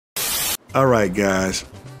Alright guys,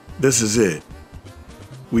 this is it.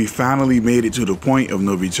 We finally made it to the point of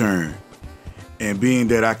no return. And being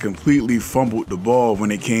that I completely fumbled the ball when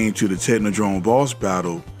it came to the Technodrome boss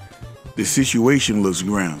battle, the situation looks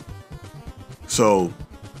grim. So,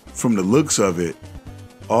 from the looks of it,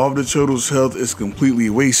 all of the turtles' health is completely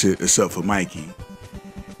wasted except for Mikey.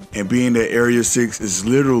 And being that Area 6 is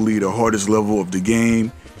literally the hardest level of the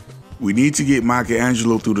game, we need to get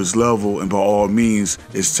Michelangelo through this level, and by all means,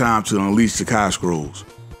 it's time to unleash the Kai Scrolls.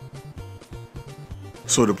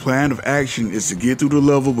 So the plan of action is to get through the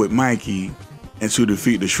level with Mikey and to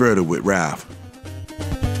defeat the Shredder with Raph.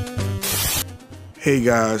 Hey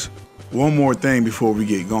guys, one more thing before we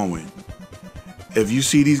get going. If you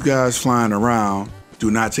see these guys flying around, do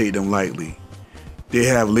not take them lightly. They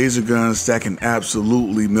have laser guns that can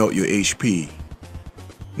absolutely melt your HP.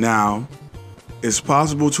 Now, it's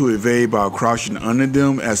possible to evade by crouching under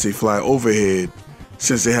them as they fly overhead,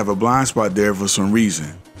 since they have a blind spot there for some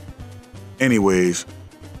reason. Anyways,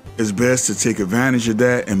 it's best to take advantage of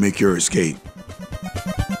that and make your escape.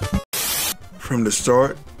 From the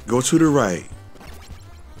start, go to the right.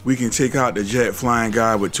 We can take out the jet flying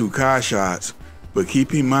guy with 2 Kai shots, but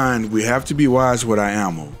keep in mind we have to be wise with our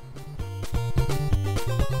ammo.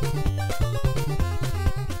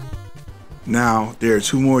 Now, there are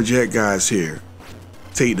 2 more jet guys here.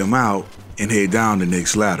 Take them out and head down the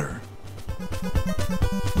next ladder.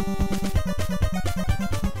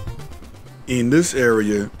 In this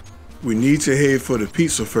area, we need to head for the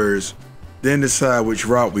pizza first, then decide which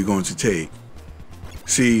route we're going to take.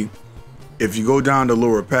 See, if you go down the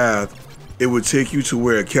lower path, it would take you to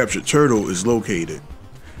where a captured turtle is located.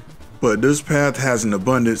 But this path has an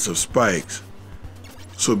abundance of spikes.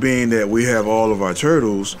 So being that we have all of our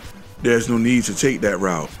turtles, there's no need to take that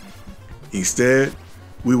route. Instead,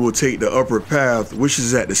 we will take the upper path, which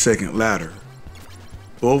is at the second ladder.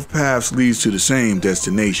 Both paths lead to the same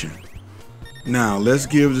destination. Now let's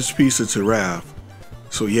give this pizza to Raph.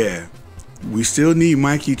 So yeah, we still need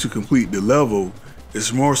Mikey to complete the level.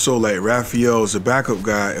 It's more so like Raphael is a backup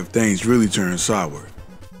guy if things really turn sour.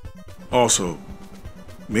 Also,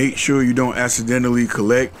 make sure you don't accidentally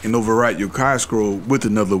collect and overwrite your Kai Scroll with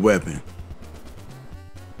another weapon.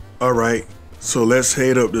 Alright, so let's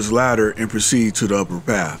head up this ladder and proceed to the upper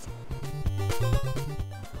path.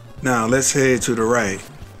 Now let's head to the right.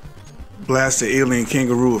 Blast the alien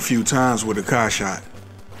kangaroo a few times with a Kai shot.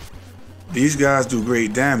 These guys do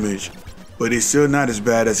great damage, but it's still not as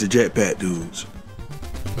bad as the jetpack dudes.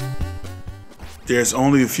 There's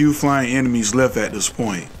only a few flying enemies left at this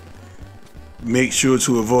point. Make sure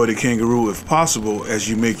to avoid the kangaroo if possible as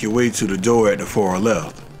you make your way to the door at the far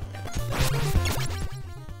left.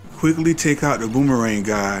 Quickly take out the boomerang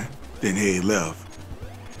guy, then head left.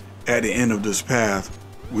 At the end of this path,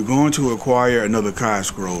 we're going to acquire another Kai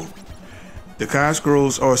Scroll. The Kai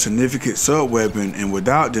Scrolls are a significant sub-weapon, and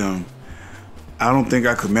without them, I don't think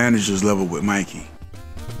I could manage this level with Mikey.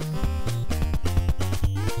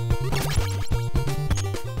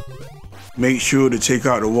 Make sure to take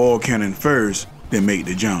out the wall cannon first, then make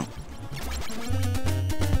the jump.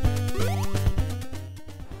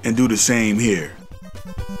 And do the same here.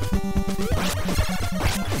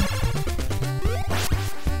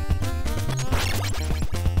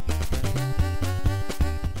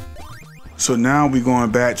 So now we're going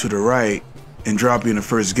back to the right and dropping the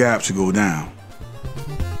first gap to go down.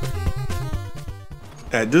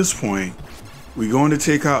 At this point, we're going to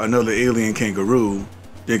take out another alien kangaroo,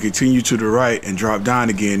 then continue to the right and drop down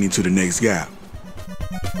again into the next gap.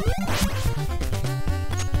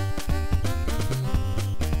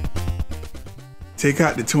 Take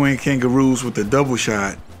out the twin kangaroos with a double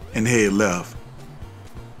shot and head left.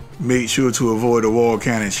 Make sure to avoid the wall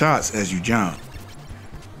cannon shots as you jump.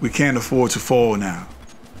 We can't afford to fall now.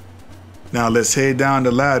 Now let's head down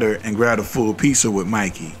the ladder and grab a full pizza with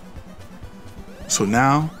Mikey. So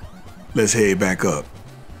now, let's head back up.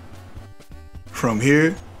 From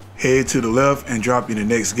here, head to the left and drop in the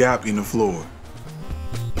next gap in the floor.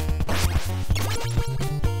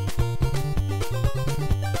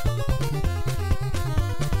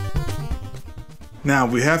 Now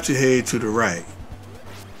we have to head to the right.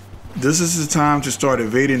 This is the time to start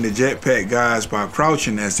evading the jetpack guys by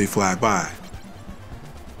crouching as they fly by.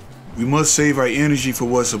 We must save our energy for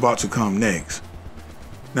what's about to come next.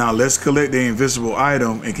 Now let's collect the invisible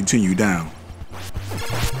item and continue down.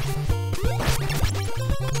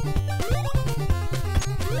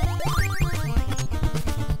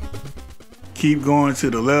 Keep going to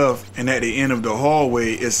the left, and at the end of the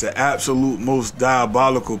hallway is the absolute most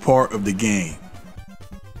diabolical part of the game.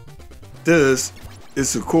 This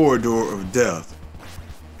is the corridor of death.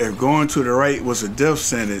 If going to the right was a death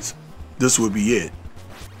sentence, this would be it.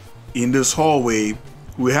 In this hallway,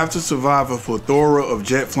 we have to survive a plethora of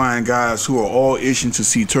jet flying guys who are all itching to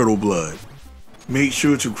see turtle blood. Make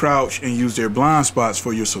sure to crouch and use their blind spots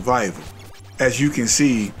for your survival. As you can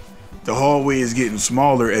see, the hallway is getting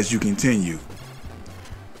smaller as you continue.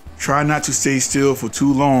 Try not to stay still for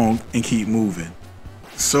too long and keep moving.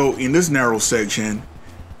 So in this narrow section,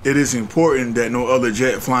 it is important that no other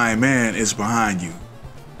jet flying man is behind you.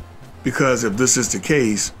 Because if this is the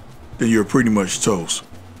case, then you're pretty much toast.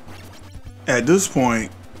 At this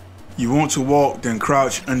point, you want to walk then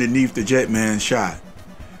crouch underneath the jetman's shot.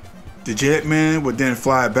 The jetman would then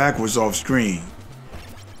fly backwards off screen.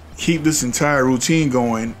 Keep this entire routine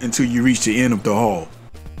going until you reach the end of the hall.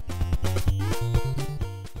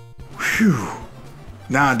 Phew.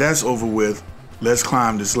 Now that's over with, let's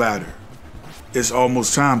climb this ladder. It's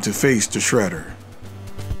almost time to face the Shredder.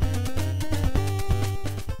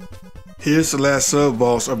 Here's the last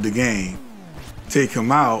sub-boss of the game. Take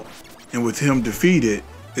him out, and with him defeated,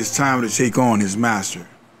 it's time to take on his master.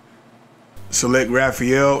 Select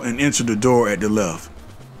Raphael and enter the door at the left.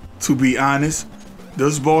 To be honest,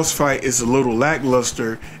 this boss fight is a little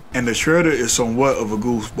lackluster and the Shredder is somewhat of a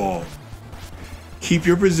goofball. Keep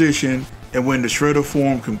your position, and when the Shredder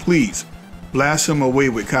form completes, blast him away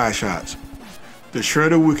with Kai shots. The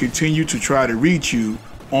Shredder will continue to try to reach you,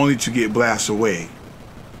 only to get blasted away.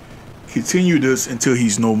 Continue this until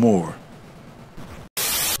he's no more.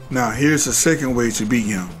 Now here's the second way to beat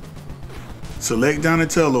him. Select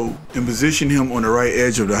Donatello and position him on the right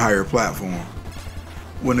edge of the higher platform.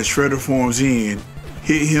 When the Shredder forms in,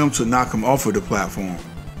 hit him to knock him off of the platform.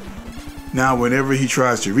 Now whenever he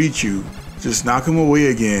tries to reach you, just knock him away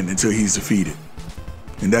again until he's defeated.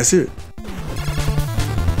 And that's it.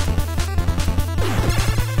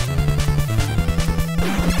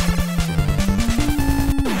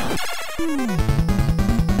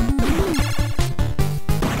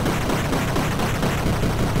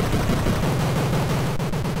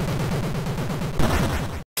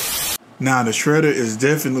 Now the Shredder is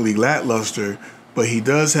definitely lackluster, but he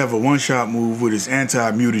does have a one-shot move with his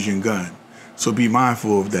anti-mutagen gun, so be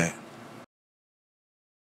mindful of that.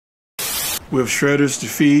 With Shredder's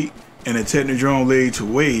defeat and a Technodrome laid to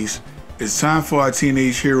waste, it's time for our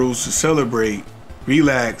teenage heroes to celebrate,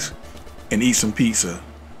 relax, and eat some pizza.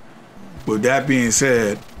 With that being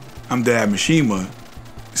said, I'm Dad Mishima.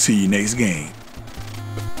 See you next game.